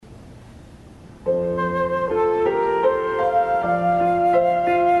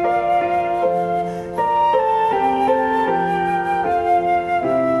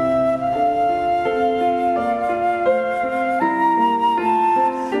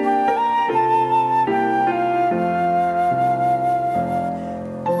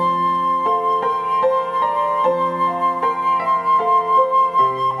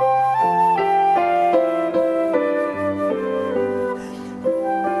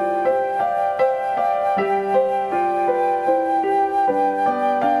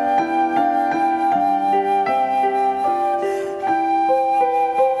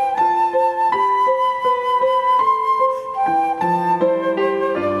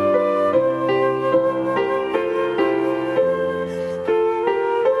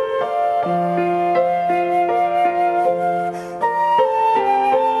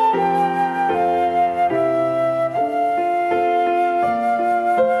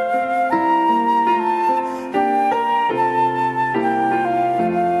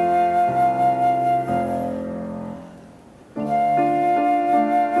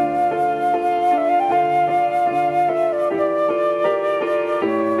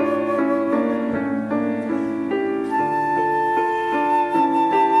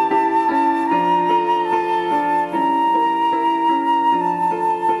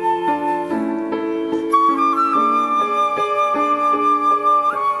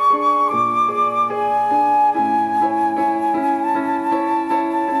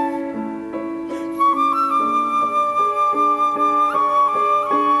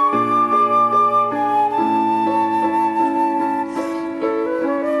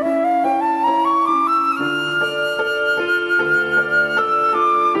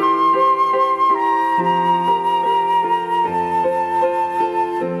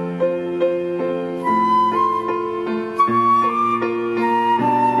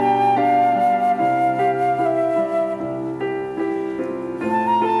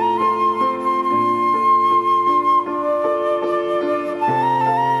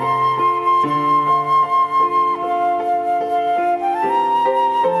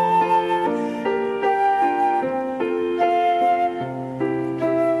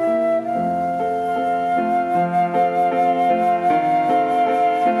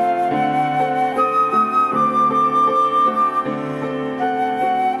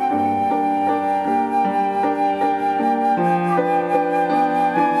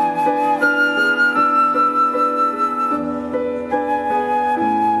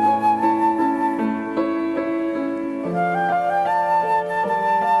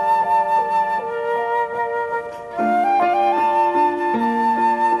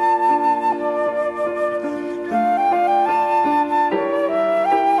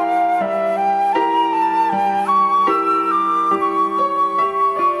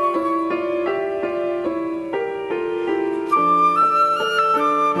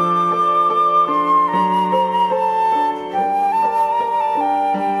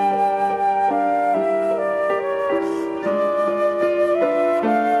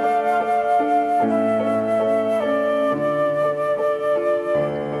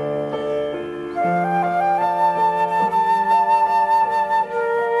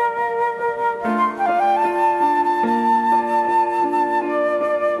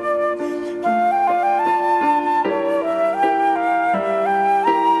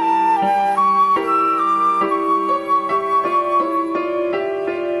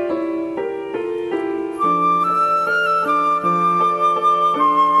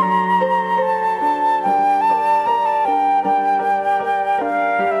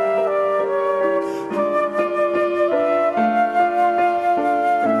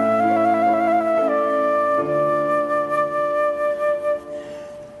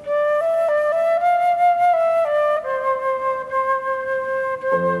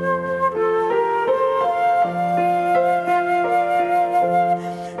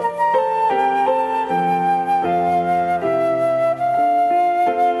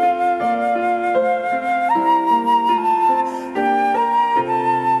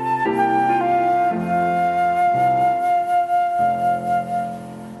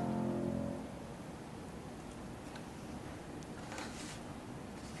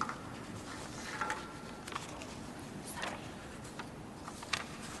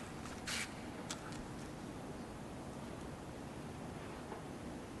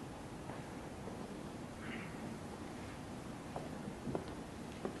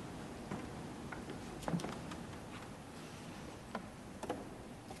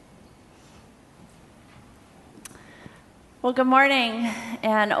Well, good morning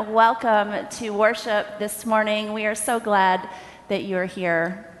and welcome to worship this morning. We are so glad that you're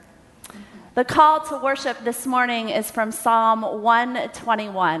here. The call to worship this morning is from Psalm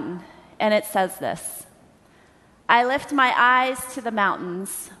 121, and it says this: I lift my eyes to the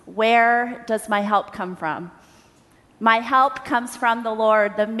mountains. Where does my help come from? My help comes from the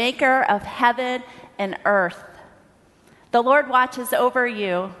Lord, the maker of heaven and earth. The Lord watches over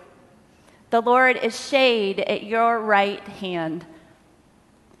you. The Lord is shade at your right hand.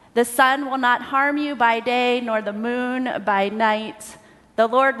 The sun will not harm you by day, nor the moon by night. The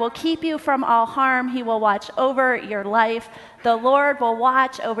Lord will keep you from all harm. He will watch over your life. The Lord will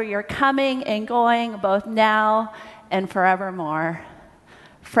watch over your coming and going, both now and forevermore.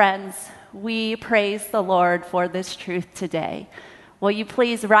 Friends, we praise the Lord for this truth today. Will you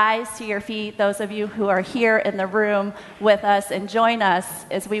please rise to your feet, those of you who are here in the room with us, and join us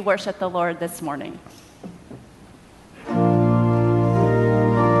as we worship the Lord this morning.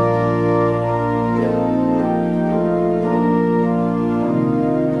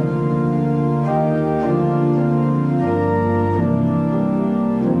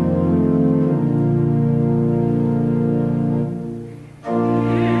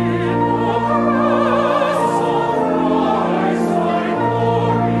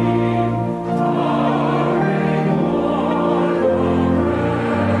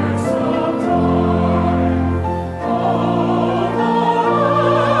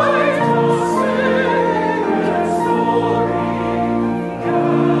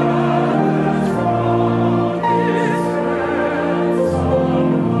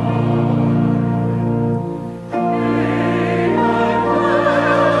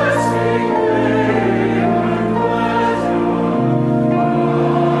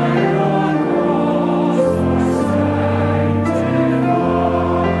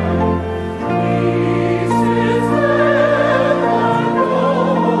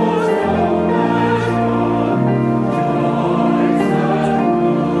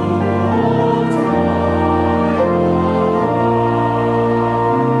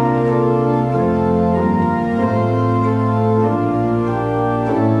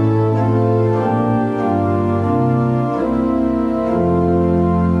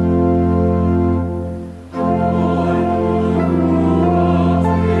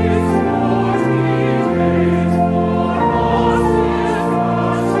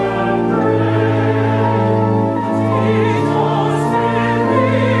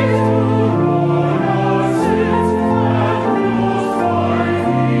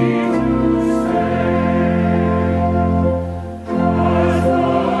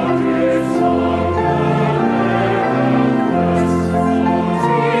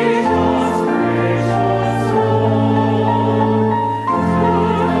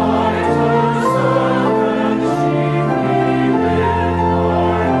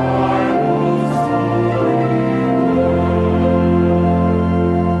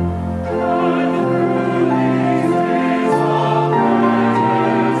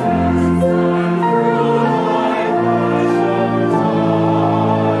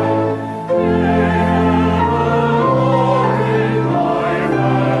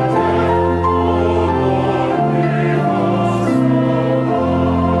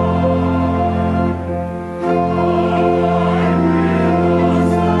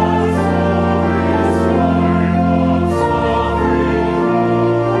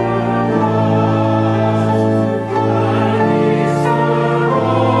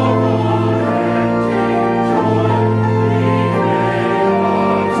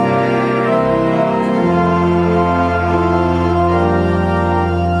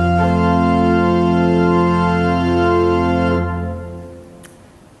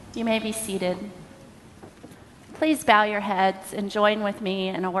 Please bow your heads and join with me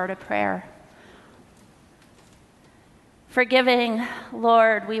in a word of prayer. Forgiving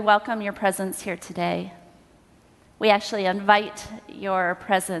Lord, we welcome your presence here today. We actually invite your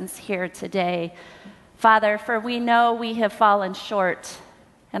presence here today, Father, for we know we have fallen short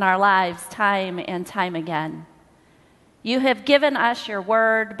in our lives time and time again. You have given us your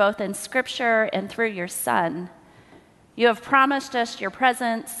word, both in Scripture and through your Son. You have promised us your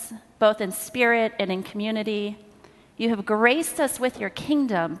presence, both in spirit and in community. You have graced us with your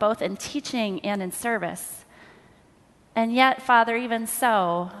kingdom, both in teaching and in service. And yet, Father, even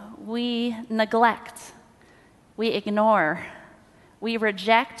so, we neglect, we ignore, we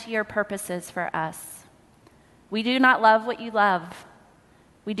reject your purposes for us. We do not love what you love.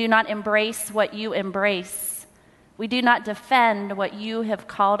 We do not embrace what you embrace. We do not defend what you have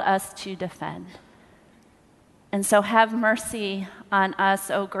called us to defend. And so have mercy on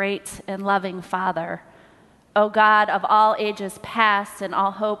us, O great and loving Father. O God of all ages past and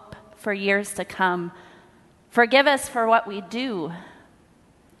all hope for years to come, forgive us for what we do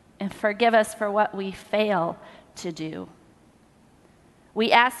and forgive us for what we fail to do.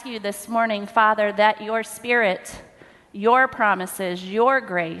 We ask you this morning, Father, that your Spirit, your promises, your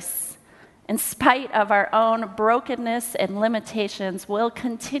grace, in spite of our own brokenness and limitations, will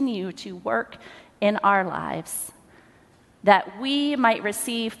continue to work in our lives, that we might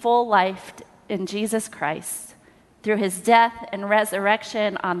receive full life in Jesus Christ. Through his death and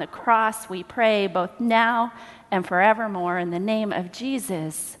resurrection on the cross, we pray both now and forevermore. In the name of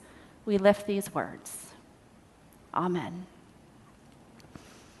Jesus, we lift these words. Amen.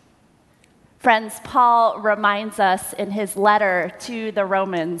 Friends, Paul reminds us in his letter to the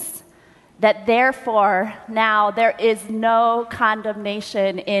Romans that therefore now there is no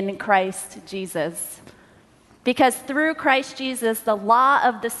condemnation in Christ Jesus. Because through Christ Jesus, the law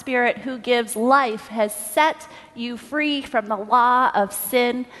of the Spirit who gives life has set you free from the law of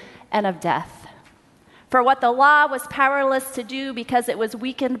sin and of death. For what the law was powerless to do because it was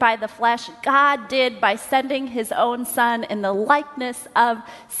weakened by the flesh, God did by sending his own Son in the likeness of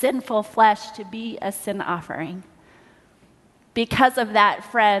sinful flesh to be a sin offering. Because of that,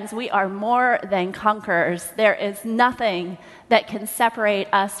 friends, we are more than conquerors. There is nothing that can separate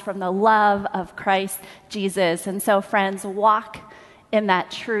us from the love of Christ Jesus. And so, friends, walk in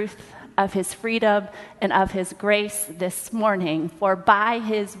that truth of his freedom and of his grace this morning, for by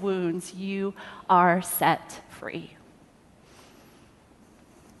his wounds you are set free.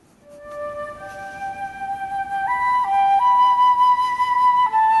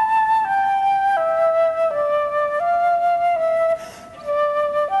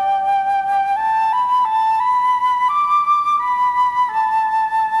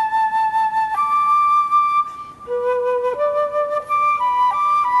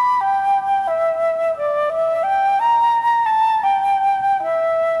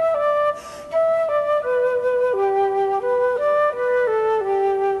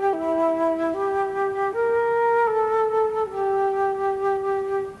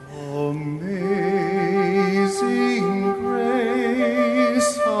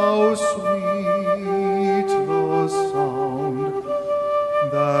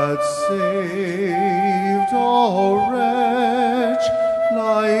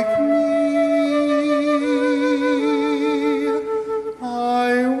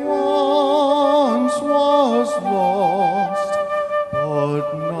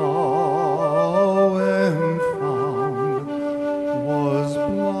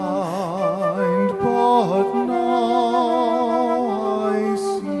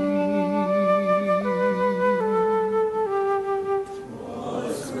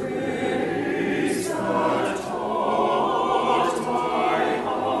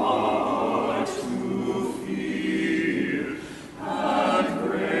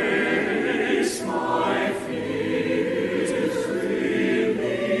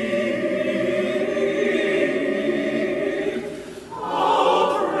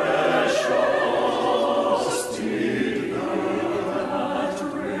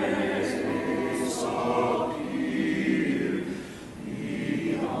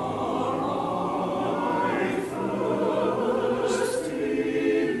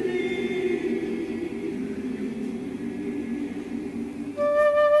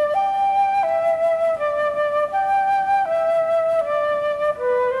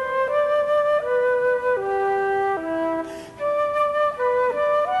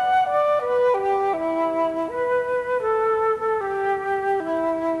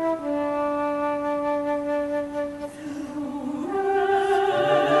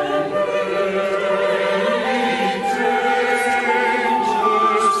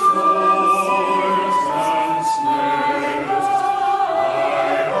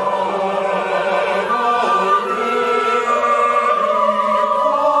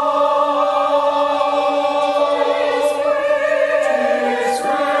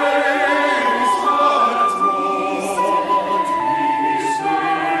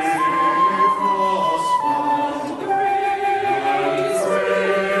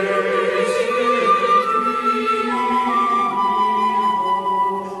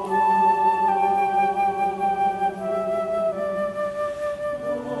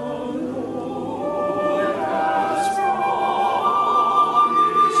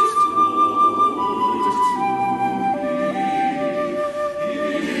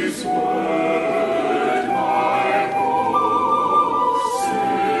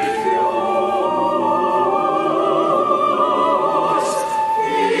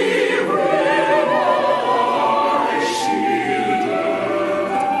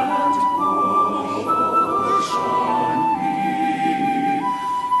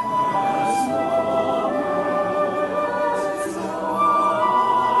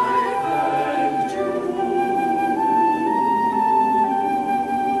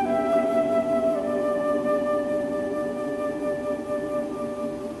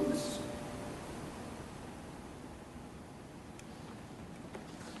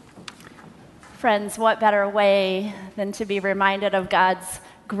 Friends, what better way than to be reminded of God's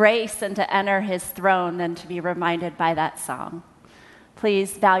grace and to enter his throne than to be reminded by that song?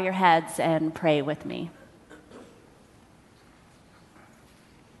 Please bow your heads and pray with me.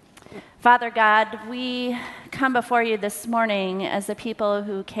 Father God, we come before you this morning as a people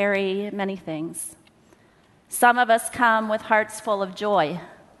who carry many things. Some of us come with hearts full of joy,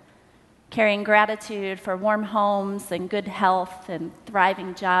 carrying gratitude for warm homes and good health and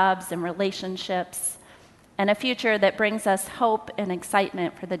thriving jobs and relationships, and a future that brings us hope and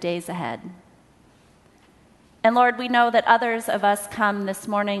excitement for the days ahead. And Lord, we know that others of us come this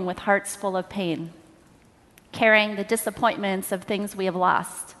morning with hearts full of pain, carrying the disappointments of things we have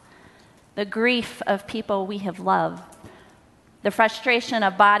lost, the grief of people we have loved, the frustration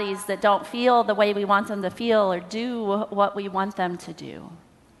of bodies that don't feel the way we want them to feel or do what we want them to do.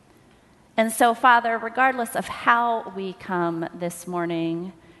 And so, Father, regardless of how we come this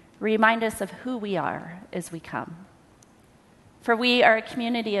morning, remind us of who we are as we come. For we are a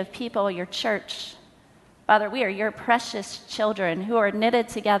community of people, your church. Father, we are your precious children who are knitted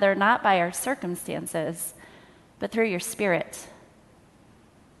together not by our circumstances, but through your Spirit.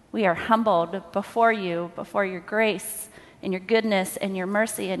 We are humbled before you, before your grace and your goodness and your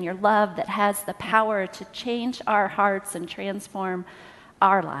mercy and your love that has the power to change our hearts and transform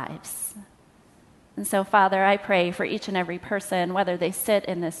our lives. And so, Father, I pray for each and every person, whether they sit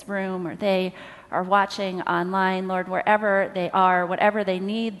in this room or they are watching online, Lord, wherever they are, whatever they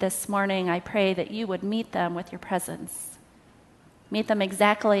need this morning, I pray that you would meet them with your presence. Meet them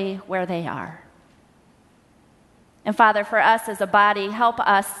exactly where they are. And Father, for us as a body, help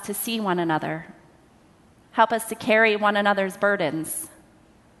us to see one another. Help us to carry one another's burdens.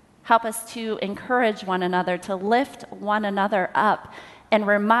 Help us to encourage one another, to lift one another up, and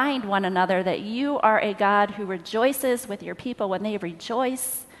remind one another that you are a God who rejoices with your people when they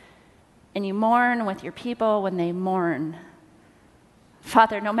rejoice, and you mourn with your people when they mourn.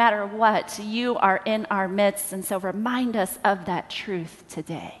 Father, no matter what, you are in our midst, and so remind us of that truth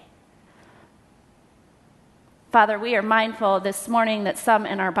today. Father, we are mindful this morning that some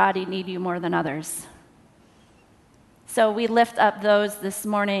in our body need you more than others. So we lift up those this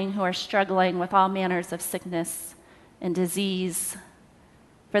morning who are struggling with all manners of sickness and disease.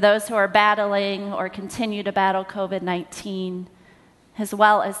 For those who are battling or continue to battle COVID-19, as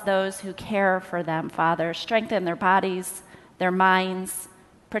well as those who care for them, Father, strengthen their bodies, their minds,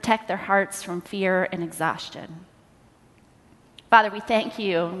 protect their hearts from fear and exhaustion. Father, we thank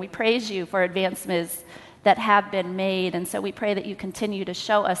you and we praise you for advancements that have been made, and so we pray that you continue to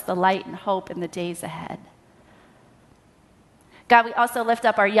show us the light and hope in the days ahead. God, we also lift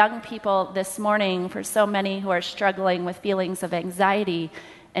up our young people this morning for so many who are struggling with feelings of anxiety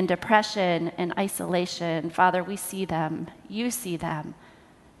and depression and isolation. Father, we see them. You see them.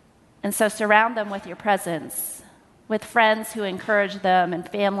 And so surround them with your presence, with friends who encourage them and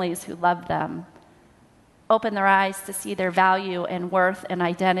families who love them. Open their eyes to see their value and worth and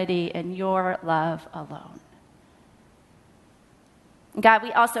identity in your love alone. God,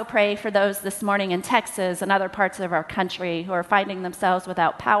 we also pray for those this morning in Texas and other parts of our country who are finding themselves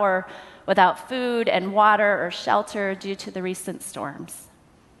without power, without food and water or shelter due to the recent storms.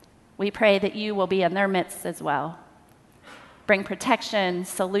 We pray that you will be in their midst as well. Bring protection,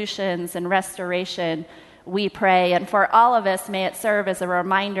 solutions, and restoration, we pray. And for all of us, may it serve as a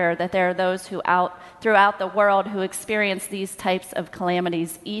reminder that there are those throughout the world who experience these types of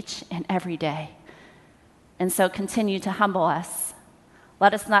calamities each and every day. And so continue to humble us.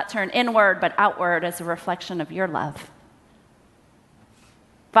 Let us not turn inward but outward as a reflection of your love.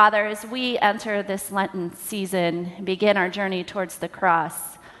 Father, as we enter this Lenten season and begin our journey towards the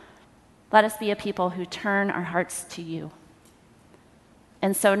cross, let us be a people who turn our hearts to you.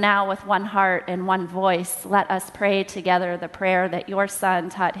 And so now, with one heart and one voice, let us pray together the prayer that your Son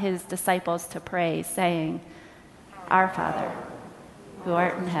taught his disciples to pray, saying, Our Father, who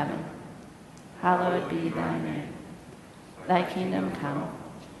art in heaven, hallowed be thy name. Thy kingdom come,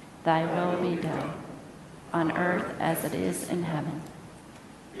 thy will be done, on earth as it is in heaven.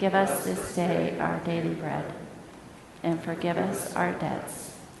 Give us this day our daily bread, and forgive us our debts,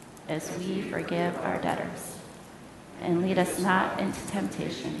 as we forgive our debtors. And lead us not into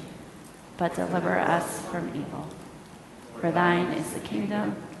temptation, but deliver us from evil. For thine is the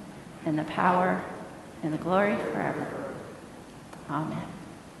kingdom, and the power, and the glory forever. Amen.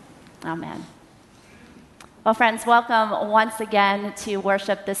 Amen. Well, friends, welcome once again to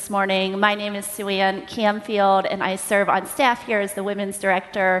worship this morning. My name is Sue-Ann Camfield, and I serve on staff here as the Women's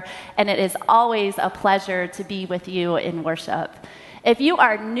Director, and it is always a pleasure to be with you in worship. If you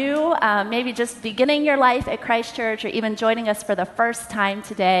are new, maybe just beginning your life at Christ Church or even joining us for the first time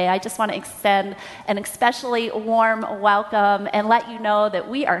today, I just want to extend an especially warm welcome and let you know that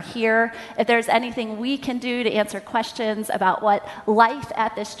we are here. If there's anything we can do to answer questions about what life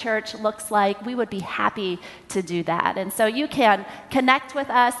at this church looks like, we would be happy to do that. And so you can connect with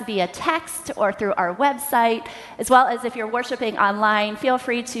us via text or through our website, as well as if you're worshiping online, feel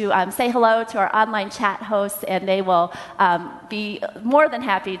free to say hello to our online chat hosts, and they will be more than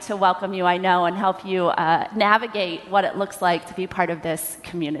happy to welcome you, I know, and help you navigate what it looks like to be part of this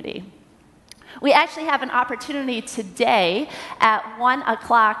community. We actually have an opportunity today at 1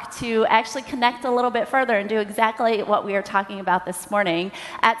 o'clock to actually connect a little bit further and do exactly what we are talking about this morning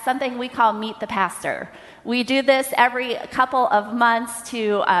at something we call Meet the Pastor. We do this every couple of months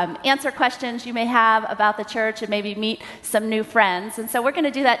to answer questions you may have about the church and maybe meet some new friends. And so we're going to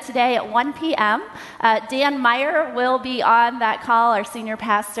do that today at 1 p.m. Dan Meyer will be on that call, our senior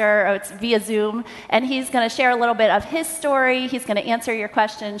pastor. It's via Zoom, and he's going to share a little bit of his story. He's going to answer your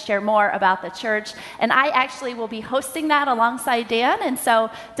questions, share more about the church. And I actually will be hosting that alongside Dan. And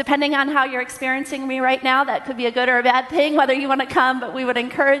so depending on how you're experiencing me right now, that could be a good or a bad thing, whether you want to come, but we would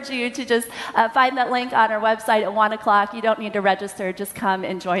encourage you to just find that link on our website at 1 o'clock. You don't need to register. Just come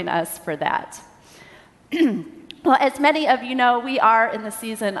and join us for that. Well, as many of you know, we are in the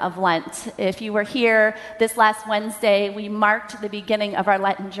season of Lent. If you were here this last Wednesday, we marked the beginning of our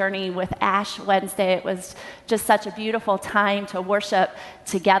Lenten journey with Ash Wednesday. It was just such a beautiful time to worship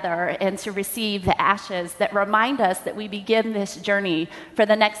together and to receive the ashes that remind us that we begin this journey for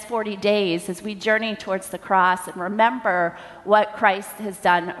the next 40 days as we journey towards the cross and remember what Christ has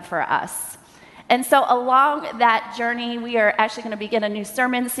done for us. And so along that journey, we are actually going to begin a new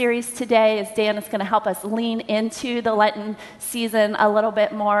sermon series today as Dan is going to help us lean into the Lenten season a little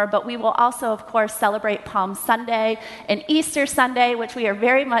bit more. But we will also, of course, celebrate Palm Sunday and Easter Sunday, which we are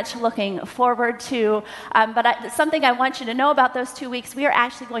very much looking forward to. Something I want you to know about those 2 weeks, we are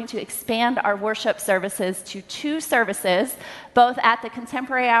actually going to expand our worship services to 2 services, both at the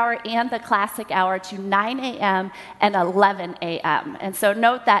Contemporary Hour and the Classic Hour, to 9 a.m. and 11 a.m. And so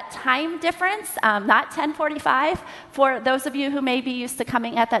note that time difference. Not 10:45 for those of you who may be used to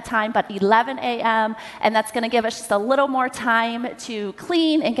coming at that time, but 11 a.m., and that's going to give us just a little more time to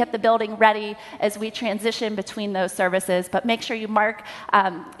clean and get the building ready as we transition between those services. But make sure you mark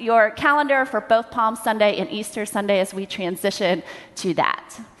your calendar for both Palm Sunday and Easter Sunday as we transition to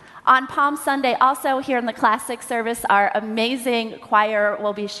that. On Palm Sunday, also here in the classic service, our amazing choir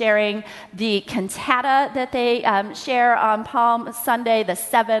will be sharing the cantata that they share on Palm Sunday, the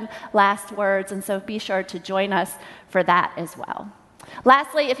 7 last words, and so be sure to join us for that as well.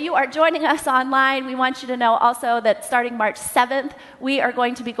 Lastly, if you are joining us online, we want you to know also that starting March 7th, we are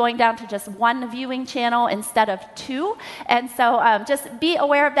going to be going down to just 1 viewing channel instead of 2. And so just be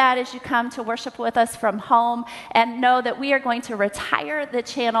aware of that as you come to worship with us from home, and know that we are going to retire the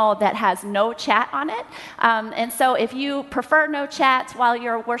channel that has no chat on it. And so if you prefer no chat while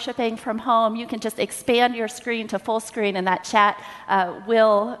you're worshiping from home, you can just expand your screen to full screen and that chat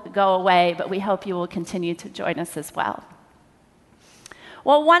will go away, but we hope you will continue to join us as well.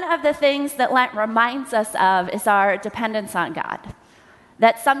 Well, one of the things that Lent reminds us of is our dependence on God.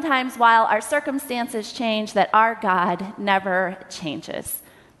 That sometimes while our circumstances change, that our God never changes.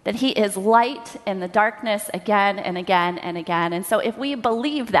 That he is light in the darkness again and again and again. And so if we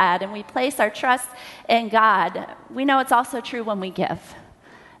believe that and we place our trust in God, we know it's also true when we give.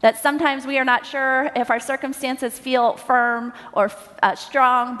 That sometimes we are not sure if our circumstances feel firm or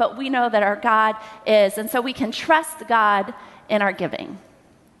strong, but we know that our God is. And so we can trust God in our giving.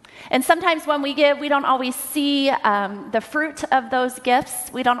 And sometimes when we give, we don't always see the fruit of those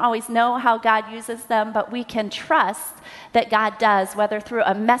gifts. We don't always know how God uses them, but we can trust that God does, whether through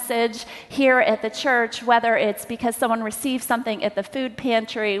a message here at the church, whether it's because someone received something at the food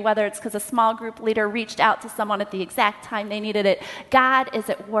pantry, whether it's because a small group leader reached out to someone at the exact time they needed it. God is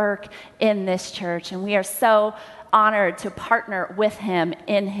at work in this church, and we are so honored to partner with him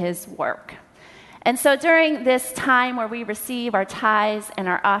in his work. And so during this time where we receive our tithes and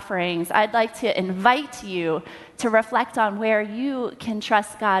our offerings, I'd like to invite you to reflect on where you can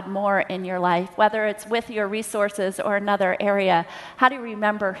trust God more in your life, whether it's with your resources or another area. How do you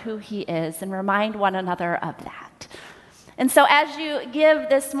remember who he is and remind one another of that? And so as you give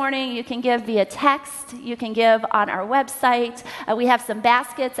this morning, you can give via text, you can give on our website. We have some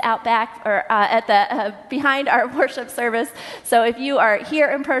baskets out back or at the behind our worship service. So if you are here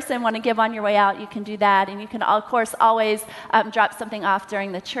in person, want to give on your way out, you can do that. And you can, of course, always drop something off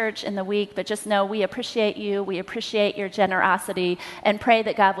during the church in the week. But just know we appreciate you, we appreciate your generosity, and pray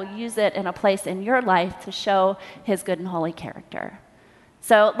that God will use it in a place in your life to show his good and holy character.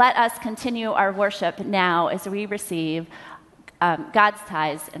 So let us continue our worship now as we receive God's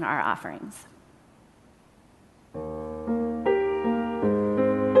tithes in our offerings.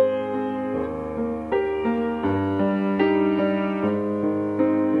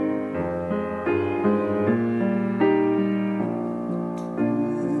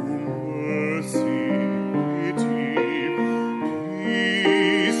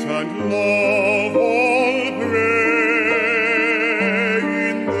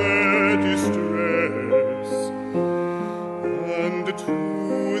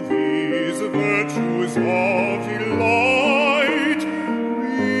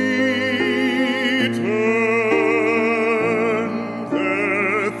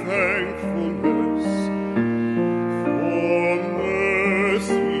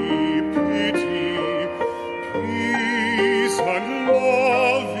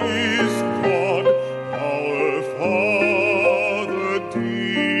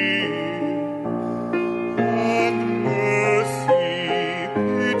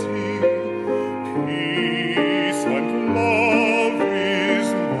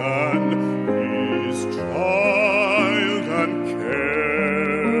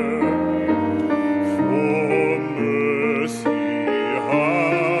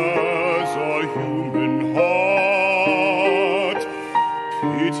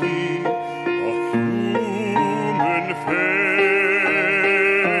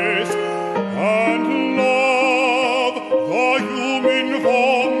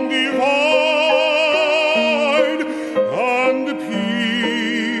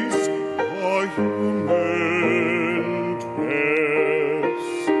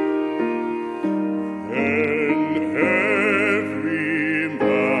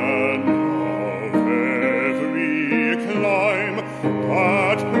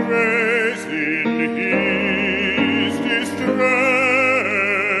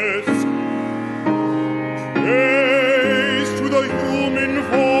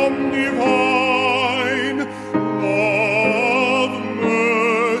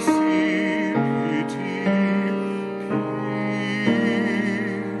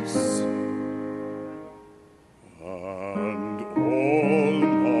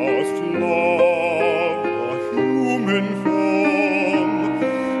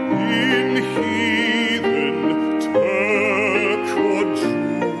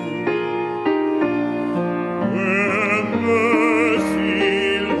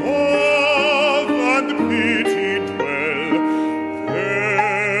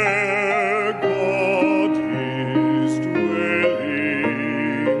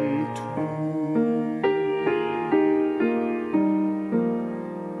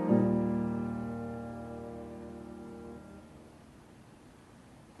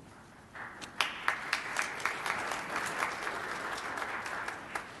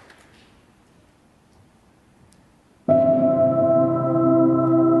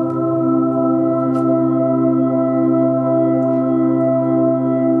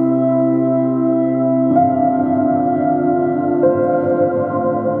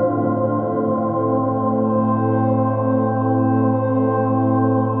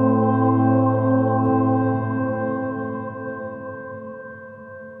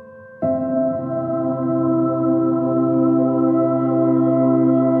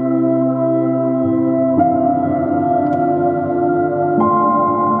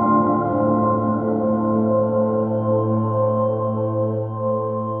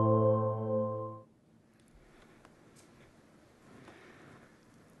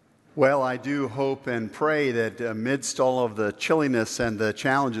 Well, I do hope and pray that amidst all of the chilliness and the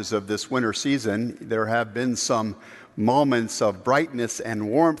challenges of this winter season, there have been some moments of brightness and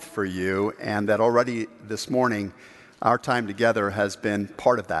warmth for you, and that already this morning, our time together has been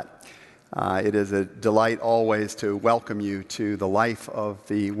part of that. It is a delight always to welcome you to the life of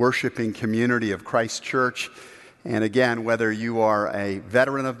the worshiping community of Christ Church. And again, whether you are a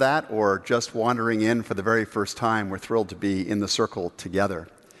veteran of that or just wandering in for the very first time, we're thrilled to be in the circle together.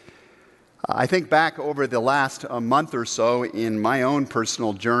 I think back over the last month or so in my own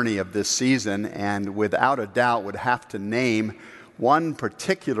personal journey of this season, and without a doubt would have to name one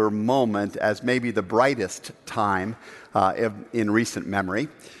particular moment as maybe the brightest time in recent memory.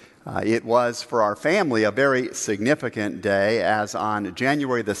 It was for our family a very significant day, as on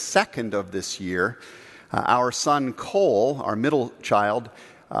January the 2nd of this year, our son Cole, our middle child,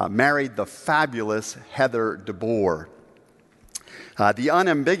 married the fabulous Heather DeBoer. The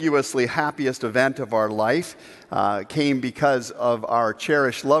unambiguously happiest event of our life came because of our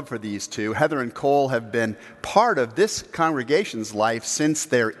cherished love for these two. Heather and Cole have been part of this congregation's life since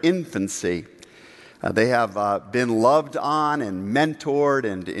their infancy. They have been loved on and mentored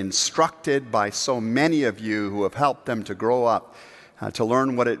and instructed by so many of you who have helped them to grow up, to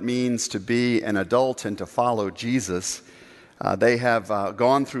learn what it means to be an adult and to follow Jesus. They have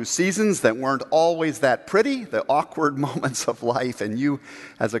gone through seasons that weren't always that pretty, the awkward moments of life, and you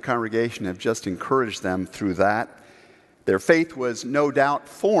as a congregation have just encouraged them through that. Their faith was no doubt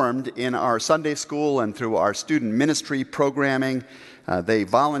formed in our Sunday school and through our student ministry programming. They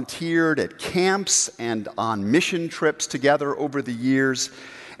volunteered at camps and on mission trips together over the years,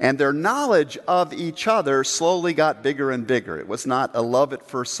 and their knowledge of each other slowly got bigger and bigger. It was not a love at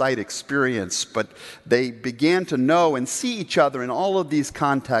first sight experience, but they began to know and see each other in all of these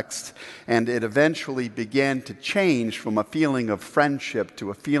contexts, and it eventually began to change from a feeling of friendship to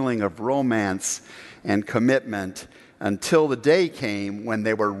a feeling of romance and commitment, until the day came when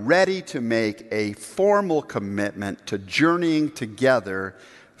they were ready to make a formal commitment to journeying together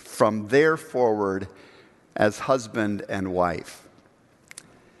from there forward as husband and wife.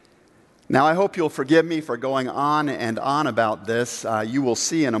 Now, I hope you'll forgive me for going on and on about this. You will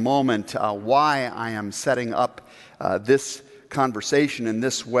see in a moment why I am setting up this conversation in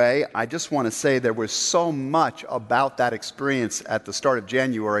this way. I just want to say there was so much about that experience at the start of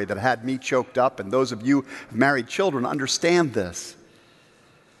January that had me choked up, and those of you who have married children understand this.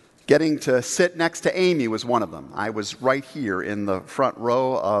 Getting to sit next to Amy was one of them. I was right here in the front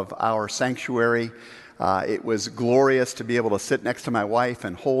row of our sanctuary. It was glorious to be able to sit next to my wife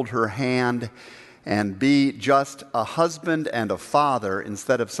and hold her hand and be just a husband and a father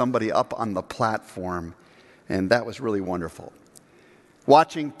instead of somebody up on the platform. And that was really wonderful.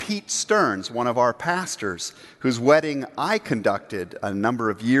 Watching Pete Stearns, one of our pastors, whose wedding I conducted a number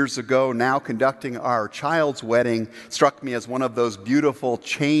of years ago, now conducting our child's wedding, struck me as one of those beautiful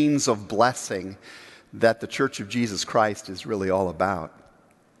chains of blessing that the Church of Jesus Christ is really all about.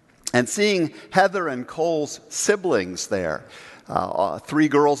 And seeing Heather and Cole's siblings there, 3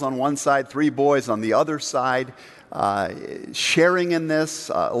 girls on one side, 3 boys on the other side, sharing in this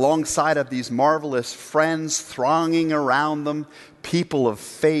alongside of these marvelous friends thronging around them, people of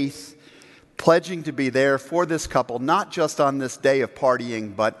faith, pledging to be there for this couple, not just on this day of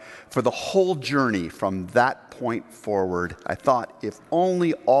partying, but for the whole journey from that point forward. I thought, if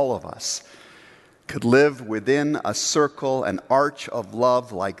only all of us could live within a circle, an arch of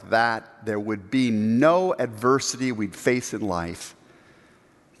love like that, there would be no adversity we'd face in life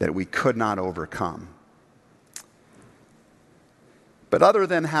that we could not overcome. But other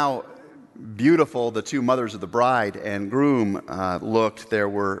than how beautiful the 2 mothers of the bride and groom looked, there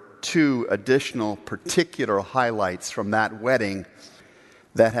were 2 additional particular highlights from that wedding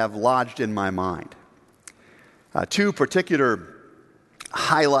that have lodged in my mind. 2 particular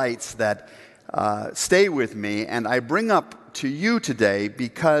highlights that stay with me, and I bring up to you today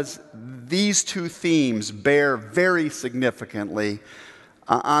because these 2 themes bear very significantly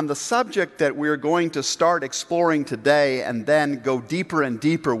on the subject that we're going to start exploring today and then go deeper and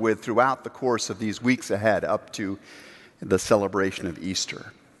deeper with throughout the course of these weeks ahead up to the celebration of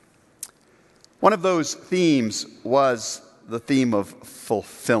Easter. One of those themes was the theme of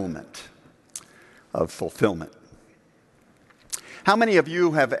fulfillment. How many of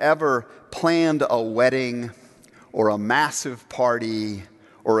you have ever planned a wedding or a massive party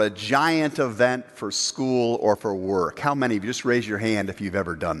or a giant event for school or for work? How many of you? Just raise your hand if you've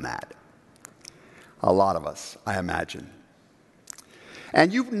ever done that. A lot of us, I imagine.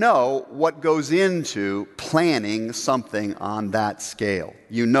 And you know what goes into planning something on that scale.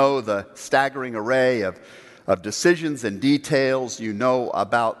 You know the staggering array of decisions and details. You know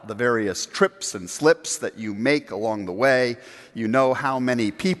about the various trips and slips that you make along the way. You know how many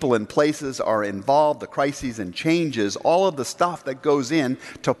people and places are involved, the crises and changes, all of the stuff that goes in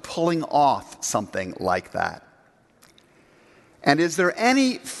to pulling off something like that. And is there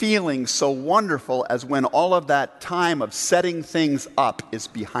any feeling so wonderful as when all of that time of setting things up is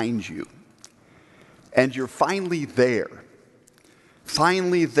behind you and you're finally there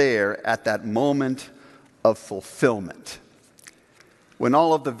at that moment of fulfillment, when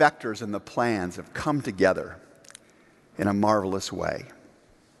all of the vectors and the plans have come together in a marvelous way?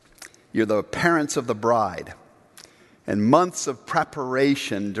 You're the parents of the bride, and months of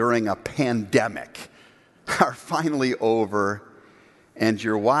preparation during a pandemic are finally over, and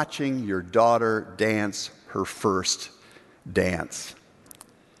you're watching your daughter dance her first dance.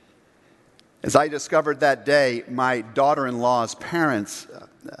 As I discovered that day, my daughter-in-law's parents,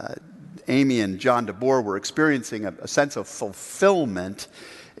 Amy and John DeBoer, were experiencing a sense of fulfillment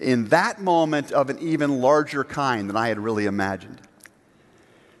in that moment of an even larger kind than I had really imagined.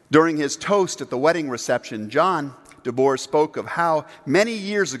 During his toast at the wedding reception, John DeBoer spoke of how many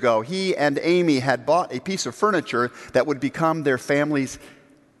years ago he and Amy had bought a piece of furniture that would become their family's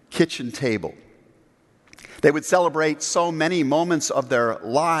kitchen table. They would celebrate so many moments of their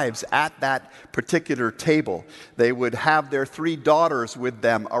lives at that particular table. They would have their 3 daughters with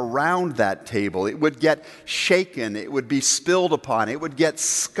them around that table. It would get shaken. It would be spilled upon. It would get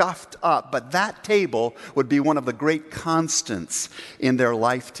scuffed up. But that table would be one of the great constants in their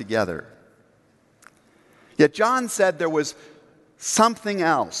life together. Yet John said there was something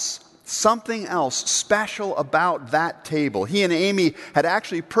else special about that table. He and Amy had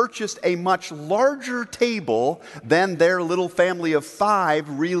actually purchased a much larger table than their little family of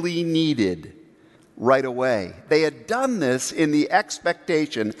 5 really needed right away. They had done this in the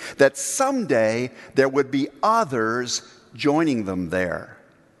expectation that someday there would be others joining them there.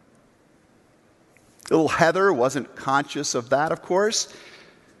 Little Heather wasn't conscious of that, of course.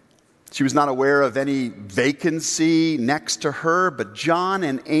 She was not aware of any vacancy next to her, but John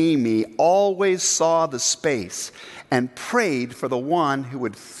and Amy always saw the space and prayed for the one who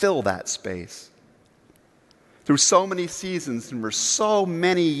would fill that space. Through so many seasons and for so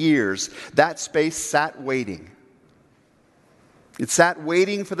many years, that space sat waiting. It sat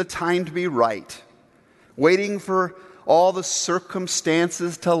waiting for the time to be right, waiting for all the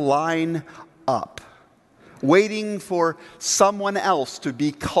circumstances to line up, waiting for someone else to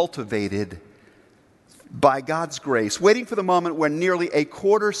be cultivated by God's grace, waiting for the moment when nearly a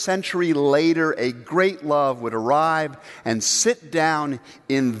quarter century later a great love would arrive and sit down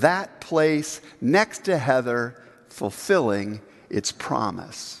in that place next to Heather, fulfilling its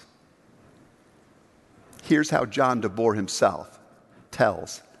promise. Here's how John DeBoer himself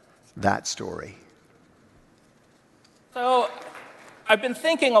tells that story. So, I've been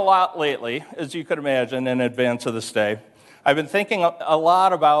thinking a lot lately, as you could imagine, in advance of this day. I've been thinking a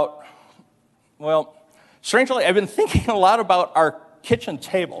lot about, strangely, I've been thinking a lot about our kitchen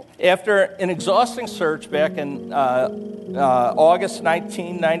table. After an exhausting search back in August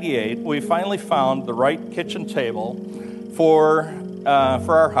 1998, we finally found the right kitchen table for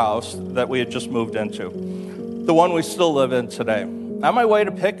our house that we had just moved into, the one we still live in today. On my way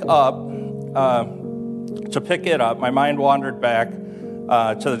to pick it up, my mind wandered back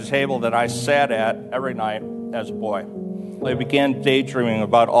to the table that I sat at every night as a boy. I began daydreaming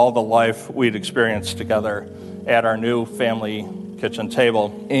about all the life we'd experienced together at our new family kitchen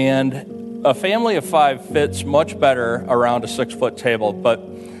table. And a family of 5 fits much better around a 6-foot table, but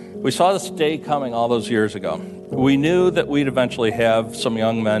we saw this day coming all those years ago. We knew that we'd eventually have some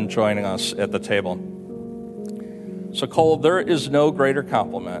young men joining us at the table. So, Cole, there is no greater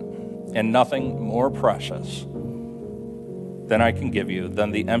compliment and nothing more precious than I can give you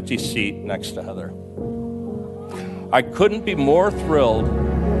than the empty seat next to Heather. I couldn't be more thrilled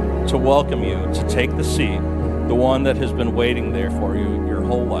to welcome you to take the seat, the one that has been waiting there for you your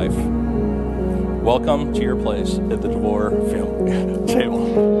whole life. Welcome to your place at the DeBoer family table.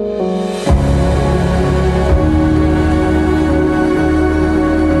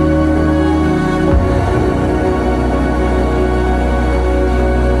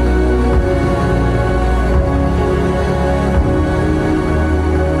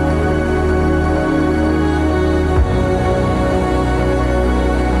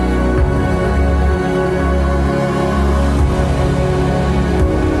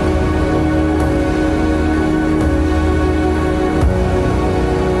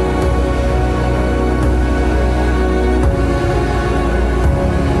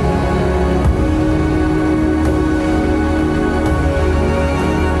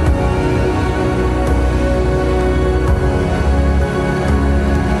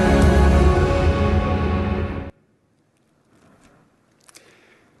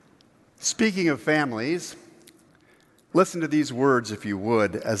 Speaking of families, listen to these words, if you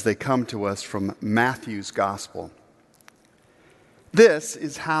would, as they come to us from Matthew's Gospel. This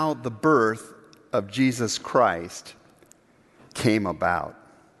is how the birth of Jesus Christ came about.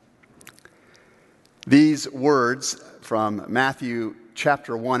 These words from Matthew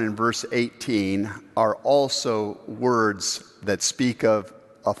chapter 1 and verse 18 are also words that speak of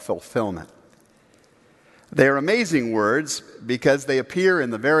a fulfillment. They are amazing words because they appear in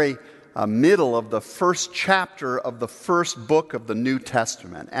the very middle of the first chapter of the first book of the New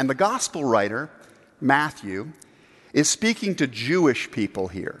Testament. And the gospel writer, Matthew, is speaking to Jewish people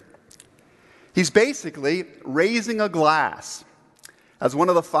here. He's basically raising a glass as one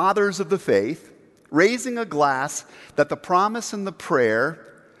of the fathers of the faith, raising a glass that the promise and the prayer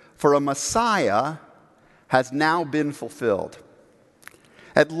for a Messiah has now been fulfilled.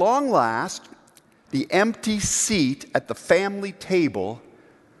 At long last, the empty seat at the family table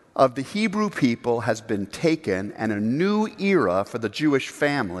of the Hebrew people has been taken and a new era for the Jewish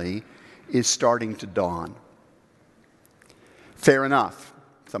family is starting to dawn. Fair enough.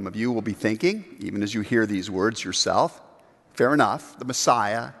 Some of you will be thinking, even as you hear these words yourself, fair enough, the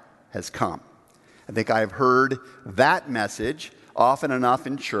Messiah has come. I think I've heard that message often enough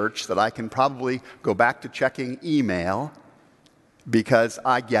in church that I can probably go back to checking email because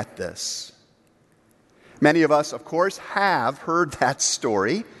I get this. Many of us, of course, have heard that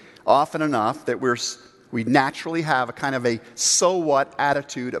story often enough that we naturally have a kind of a so what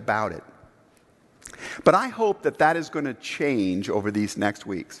attitude about it. But I hope that that is going to change over these next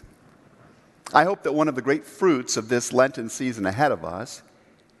weeks. I hope that one of the great fruits of this Lenten season ahead of us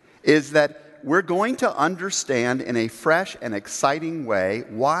is that we're going to understand in a fresh and exciting way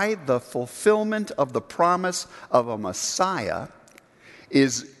why the fulfillment of the promise of a Messiah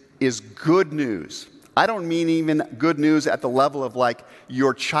is good news. I don't mean even good news at the level of like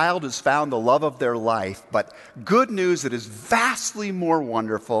your child has found the love of their life, but good news that is vastly more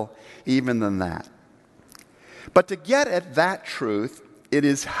wonderful even than that. But to get at that truth, it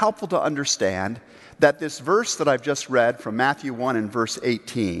is helpful to understand that this verse that I've just read from Matthew 1 and verse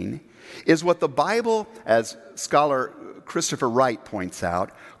 18 is what the Bible, as scholar Christopher Wright points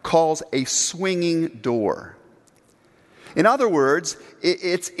out, calls a swinging door. In other words,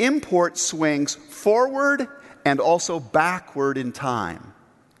 its import swings forward and also backward in time.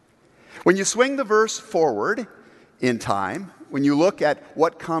 When you swing the verse forward in time, when you look at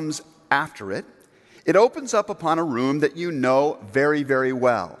what comes after it, it opens up upon a room that you know very, very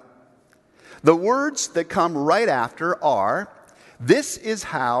well. The words that come right after are, "This is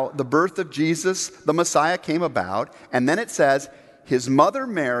how the birth of Jesus, the Messiah, came about." And then it says, "His mother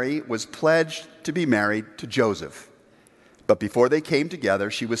Mary was pledged to be married to Joseph. But before they came together,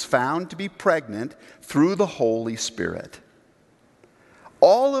 she was found to be pregnant through the Holy Spirit."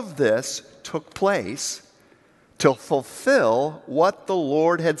 All of this took place to fulfill what the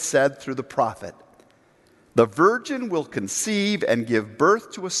Lord had said through the prophet. "The virgin will conceive and give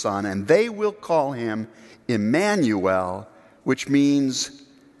birth to a son, and they will call him Emmanuel," which means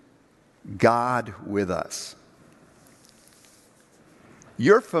God with us.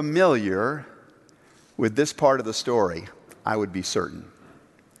 You're familiar with this part of the story, I would be certain.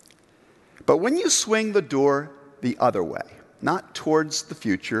 But when you swing the door the other way, not towards the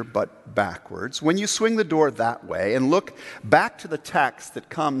future, but backwards, when you swing the door that way and look back to the text that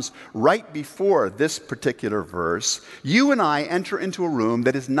comes right before this particular verse, you and I enter into a room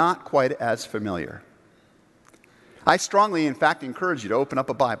that is not quite as familiar. I strongly, in fact, encourage you to open up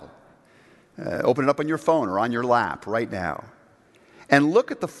a Bible. Open it up on your phone or on your lap right now. And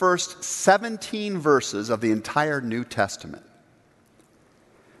look at the first 17 verses of the entire New Testament.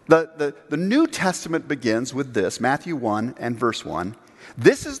 The New Testament begins with this, Matthew 1 and verse 1.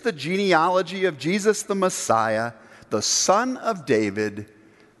 "This is the genealogy of Jesus the Messiah, the son of David,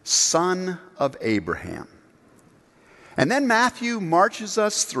 son of Abraham." And then Matthew marches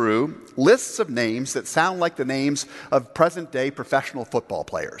us through lists of names that sound like the names of present-day professional football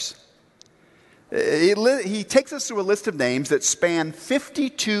players. He takes us through a list of names that span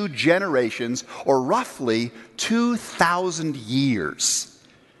 52 generations, or roughly 2,000 years.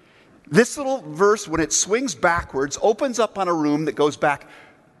 This little verse, when it swings backwards, opens up on a room that goes back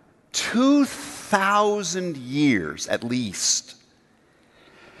 2,000 years at least.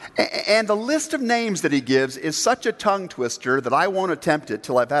 And the list of names that he gives is such a tongue twister that I won't attempt it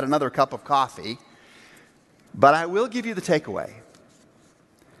till I've had another cup of coffee. But I will give you the takeaway.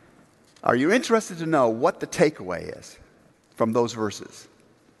 Are you interested to know what the takeaway is from those verses?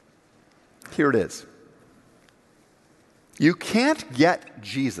 Here it is. You can't get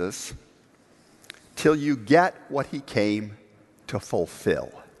Jesus till you get what he came to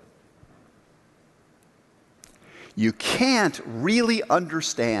fulfill. You can't really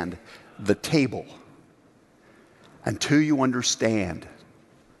understand the table until you understand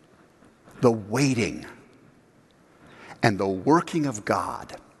the waiting and the working of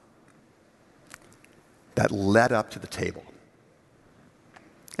God that led up to the table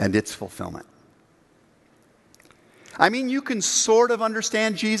and its fulfillment. I mean, you can sort of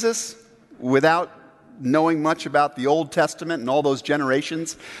understand Jesus without knowing much about the Old Testament and all those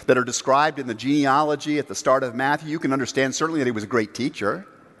generations that are described in the genealogy at the start of Matthew. You can understand certainly that he was a great teacher.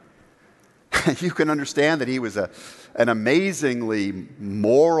 You can understand that he was an amazingly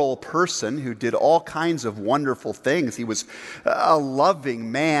moral person who did all kinds of wonderful things. He was a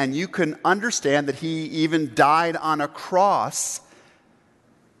loving man. You can understand that he even died on a cross.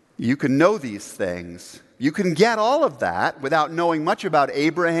 You can know these things You can get all of that without knowing much about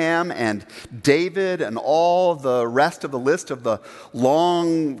Abraham and David and all the rest of the list of the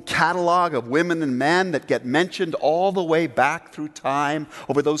long catalog of women and men that get mentioned all the way back through time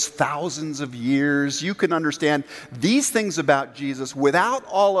over those thousands of years. You can understand these things about Jesus without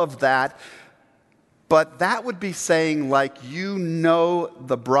all of that, but that would be saying like you know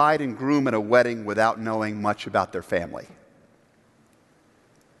the bride and groom at a wedding without knowing much about their family.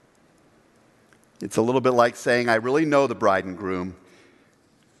 It's a little bit like saying, I really know the bride and groom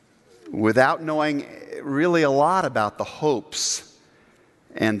without knowing really a lot about the hopes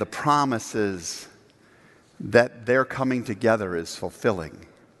and the promises that their coming together is fulfilling.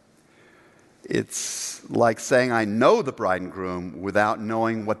 It's like saying, I know the bride and groom without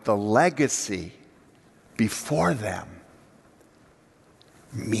knowing what the legacy before them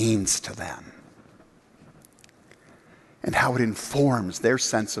means to them and how it informs their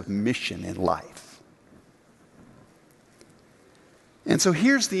sense of mission in life. And so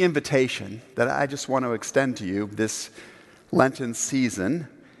here's the invitation that I just want to extend to you this Lenten season,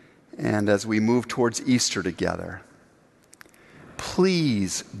 and as we move towards Easter together.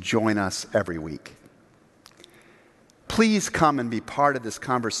 Please join us every week. Please come and be part of this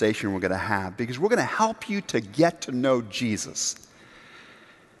conversation we're going to have, because we're going to help you to get to know Jesus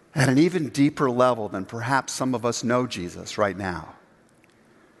at an even deeper level than perhaps some of us know Jesus right now.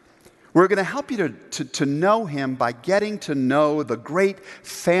 We're going to help you to know him by getting to know the great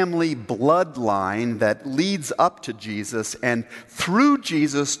family bloodline that leads up to Jesus and through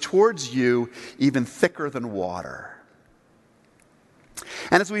Jesus towards you, even thicker than water.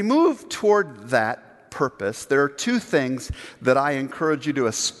 And as we move toward that purpose, there are two things that I encourage you to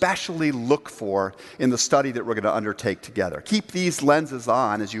especially look for in the study that we're going to undertake together. Keep these lenses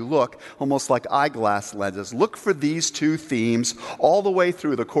on as you look, almost like eyeglass lenses. Look for these two themes all the way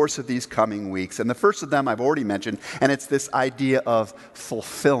through the course of these coming weeks. And the first of them I've already mentioned, and it's this idea of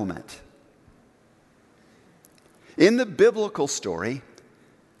fulfillment. In the biblical story,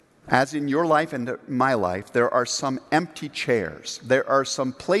 as in your life and my life, there are some empty chairs. There are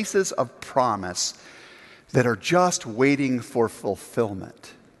some places of promise that are just waiting for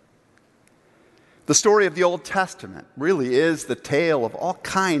fulfillment. The story of the Old Testament really is the tale of all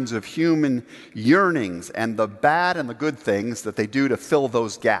kinds of human yearnings and the bad and the good things that they do to fill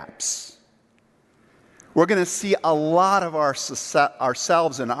those gaps. We're going to see a lot of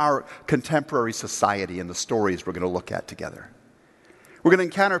ourselves in our contemporary society in the stories we're going to look at together. We're going to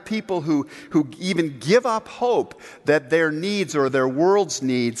encounter people who even give up hope that their needs or their world's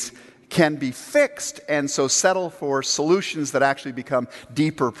needs can be fixed, and so settle for solutions that actually become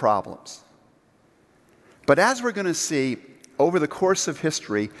deeper problems. But as we're going to see over the course of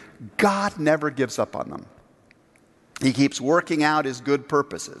history, God never gives up on them. He keeps working out his good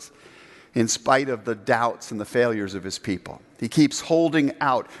purposes in spite of the doubts and the failures of his people. He keeps holding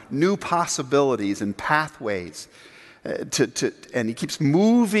out new possibilities and pathways and he keeps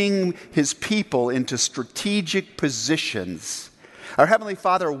moving his people into strategic positions. Our Heavenly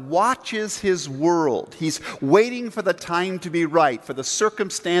Father watches his world. He's waiting for the time to be right, for the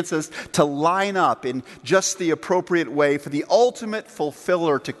circumstances to line up in just the appropriate way, for the ultimate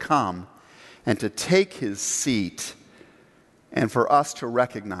fulfiller to come and to take his seat, and for us to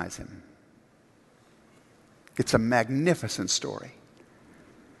recognize him. It's a magnificent story.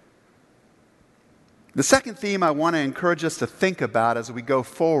 The second theme I want to encourage us to think about as we go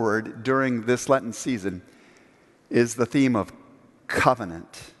forward during this Lenten season is the theme of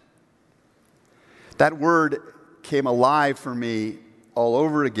covenant. That word came alive for me all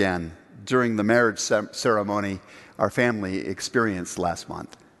over again during the marriage ceremony our family experienced last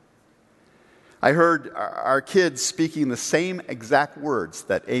month. I heard our kids speaking the same exact words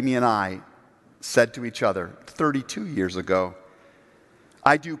that Amy and I said to each other 32 years ago.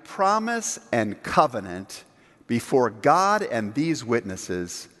 I do promise and covenant before God and these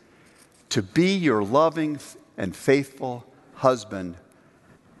witnesses to be your loving and faithful husband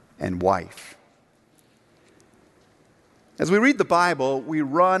and wife. As we read the Bible, we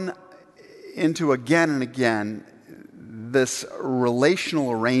run into again and again this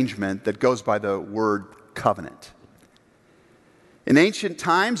relational arrangement that goes by the word covenant. In ancient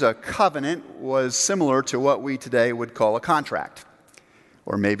times, a covenant was similar to what we today would call a contract,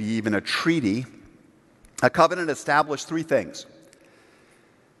 or maybe even a treaty. A covenant established three things.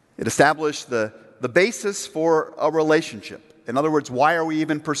 It established the basis for a relationship. In other words, why are we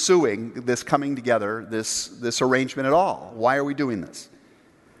even pursuing this coming together, this arrangement at all? Why are we doing this?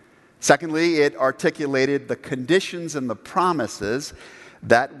 Secondly, it articulated the conditions and the promises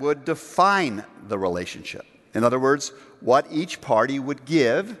that would define the relationship. In other words, what each party would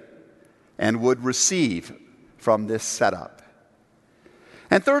give and would receive from this setup.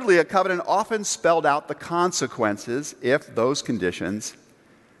 And thirdly, a covenant often spelled out the consequences if those conditions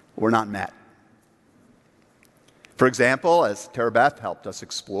were not met. For example, as Tara Beth helped us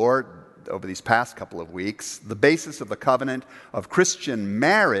explore over these past couple of weeks, the basis of the covenant of Christian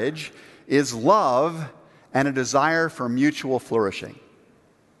marriage is love and a desire for mutual flourishing.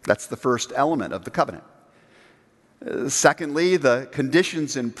 That's the first element of the covenant. Secondly, the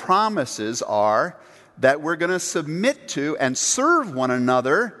conditions and promises are that we're going to submit to and serve one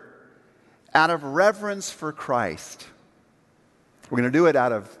another out of reverence for Christ. We're going to do it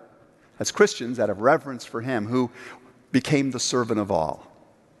as Christians, out of reverence for Him who became the servant of all.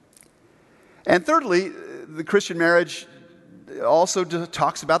 And thirdly, the Christian marriage also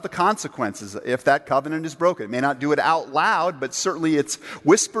talks about the consequences if that covenant is broken. It may not do it out loud, but certainly it's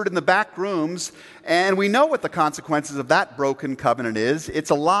whispered in the back rooms, and we know what the consequences of that broken covenant is.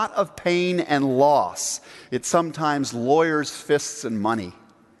 It's a lot of pain and loss. It's sometimes lawyers' fists and money.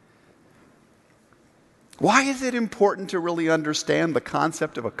 Why is it important to really understand the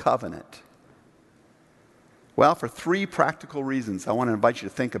concept of a covenant? Well, for three practical reasons I want to invite you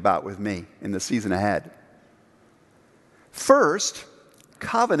to think about with me in the season ahead. First,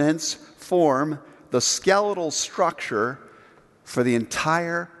 covenants form the skeletal structure for the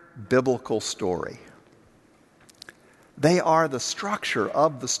entire biblical story. They are the structure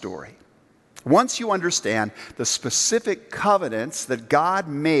of the story. Once you understand the specific covenants that God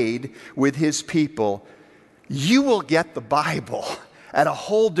made with His people, you will get the Bible at a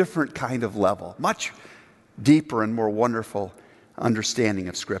whole different kind of level, much deeper and more wonderful understanding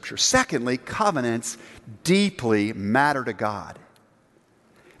of Scripture. Secondly, covenants deeply matter to God.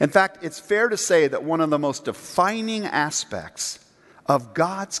 In fact, it's fair to say that one of the most defining aspects of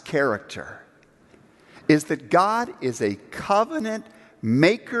God's character is that God is a covenant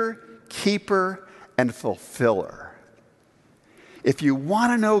maker, keeper, and fulfiller. If you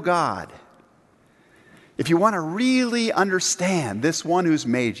want to know God, if you want to really understand this one who's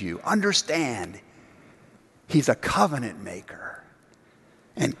made you, understand He's a covenant maker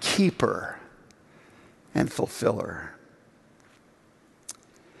and keeper and fulfiller.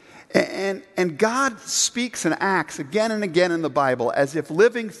 And God speaks and acts again and again in the Bible as if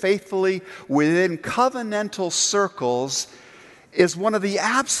living faithfully within covenantal circles is one of the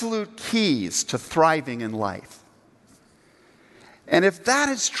absolute keys to thriving in life. And if that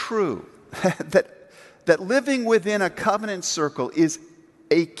is true, that living within a covenant circle is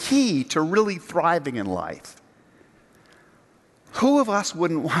a key to really thriving in life, who of us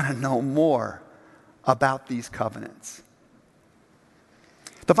wouldn't want to know more about these covenants?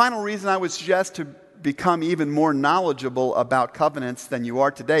 The final reason I would suggest to become even more knowledgeable about covenants than you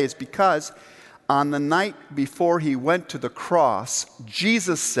are today is because on the night before He went to the cross,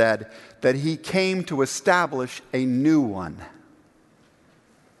 Jesus said that He came to establish a new one,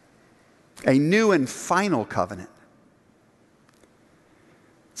 a new and final covenant.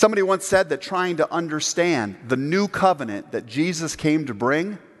 Somebody once said that trying to understand the new covenant that Jesus came to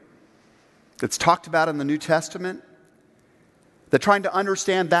bring, that's talked about in the New Testament, that trying to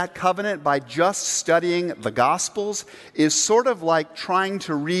understand that covenant by just studying the Gospels is sort of like trying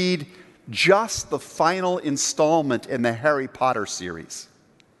to read just the final installment in the Harry Potter series.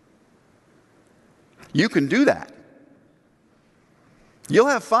 You can do that. You'll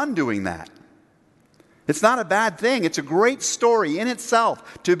have fun doing that. It's not a bad thing. It's a great story in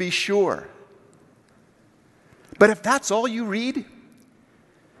itself, to be sure. But if that's all you read,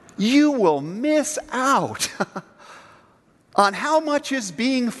 you will miss out on how much is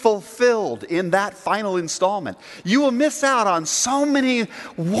being fulfilled in that final installment. You will miss out on so many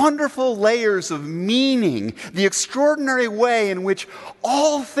wonderful layers of meaning, the extraordinary way in which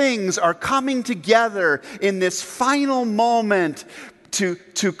all things are coming together in this final moment to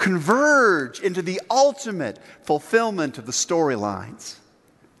converge into the ultimate fulfillment of the storylines.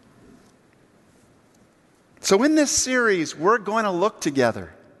 So in this series, we're going to look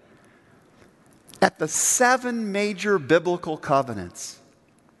together at the 7 major biblical covenants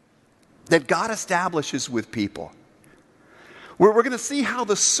that God establishes with people. We're going to see how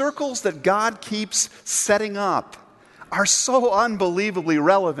the circles that God keeps setting up are so unbelievably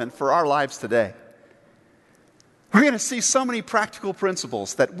relevant for our lives today. We're going to see so many practical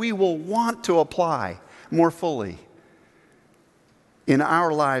principles that we will want to apply more fully in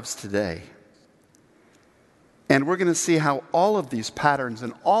our lives today. And we're going to see how all of these patterns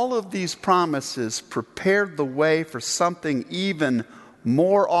and all of these promises prepared the way for something even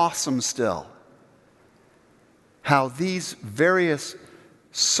more awesome still. How these various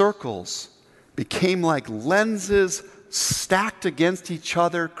circles became like lenses stacked against each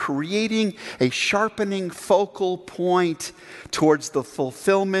other, creating a sharpening focal point towards the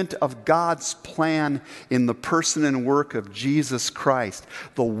fulfillment of God's plan in the person and work of Jesus Christ,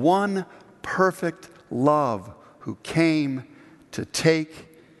 the one perfect love who came to take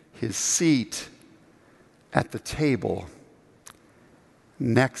his seat at the table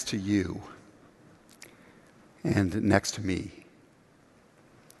next to you and next to me.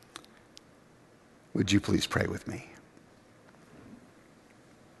 Would you please pray with me?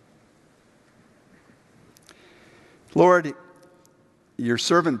 Lord, your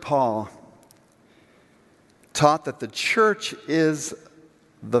servant Paul taught that the church is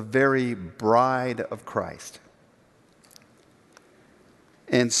the very bride of Christ.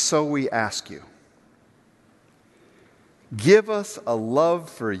 And so we ask you, give us a love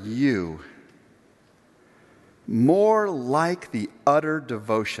for you more like the utter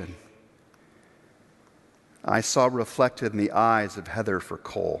devotion I saw reflected in the eyes of Heather for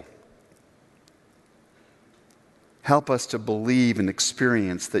Cole. Help us to believe and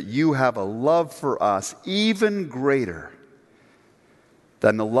experience that you have a love for us even greater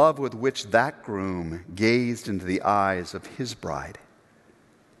than the love with which that groom gazed into the eyes of his bride.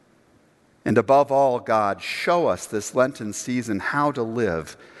 And above all, God, show us this Lenten season how to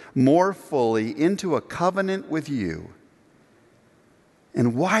live more fully into a covenant with you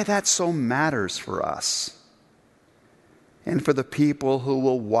and why that so matters for us and for the people who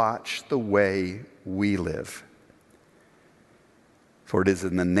will watch the way we live. For it is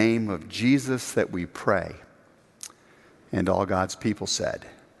in the name of Jesus that we pray. And all God's people said,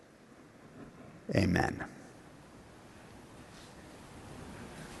 Amen.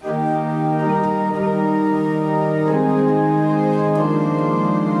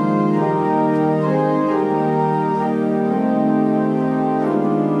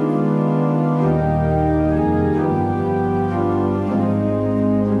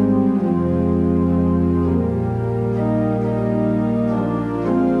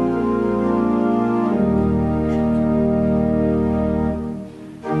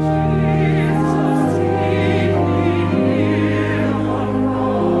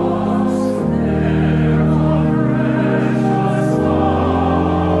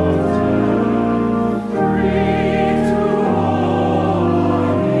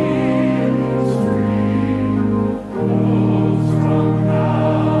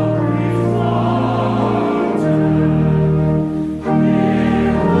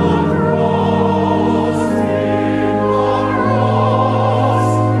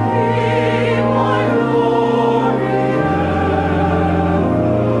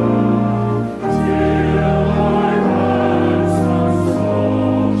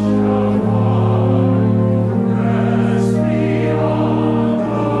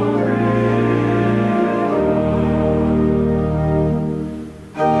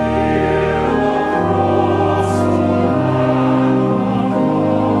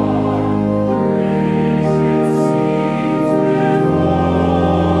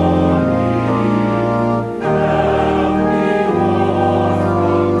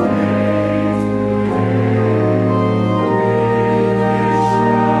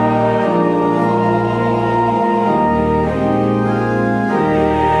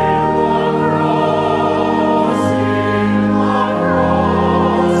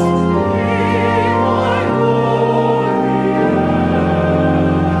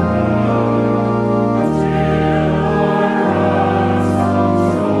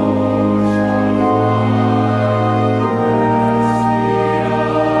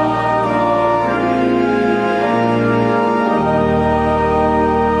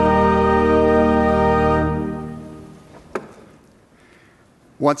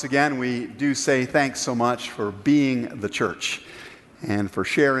 Once again, we do say thanks so much for being the church and for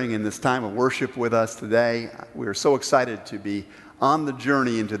sharing in this time of worship with us today. We are so excited to be on the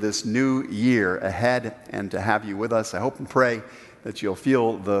journey into this new year ahead and to have you with us. I hope and pray that you'll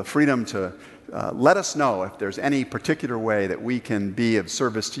feel the freedom to let us know if there's any particular way that we can be of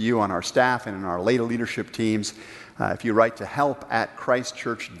service to you on our staff and in our lay leadership teams. If you write to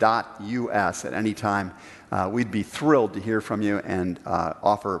help@christchurch.us at any time, we'd be thrilled to hear from you and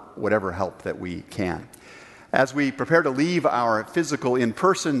offer whatever help that we can. As we prepare to leave our physical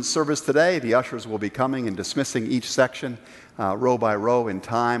in-person service today, the ushers will be coming and dismissing each section row by row in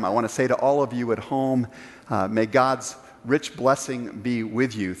time. I want to say to all of you at home, may God's rich blessing be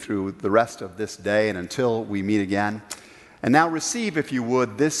with you through the rest of this day and until we meet again. And now receive, if you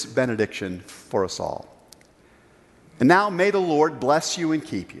would, this benediction for us all. And now may the Lord bless you and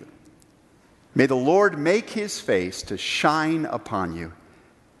keep you. May the Lord make his face to shine upon you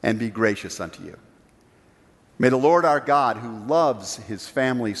and be gracious unto you. May the Lord our God, who loves his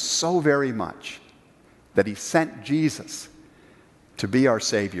family so very much that he sent Jesus to be our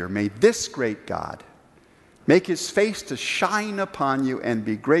Savior, may this great God make his face to shine upon you and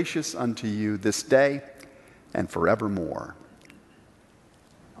be gracious unto you this day and forevermore.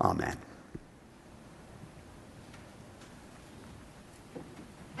 Amen.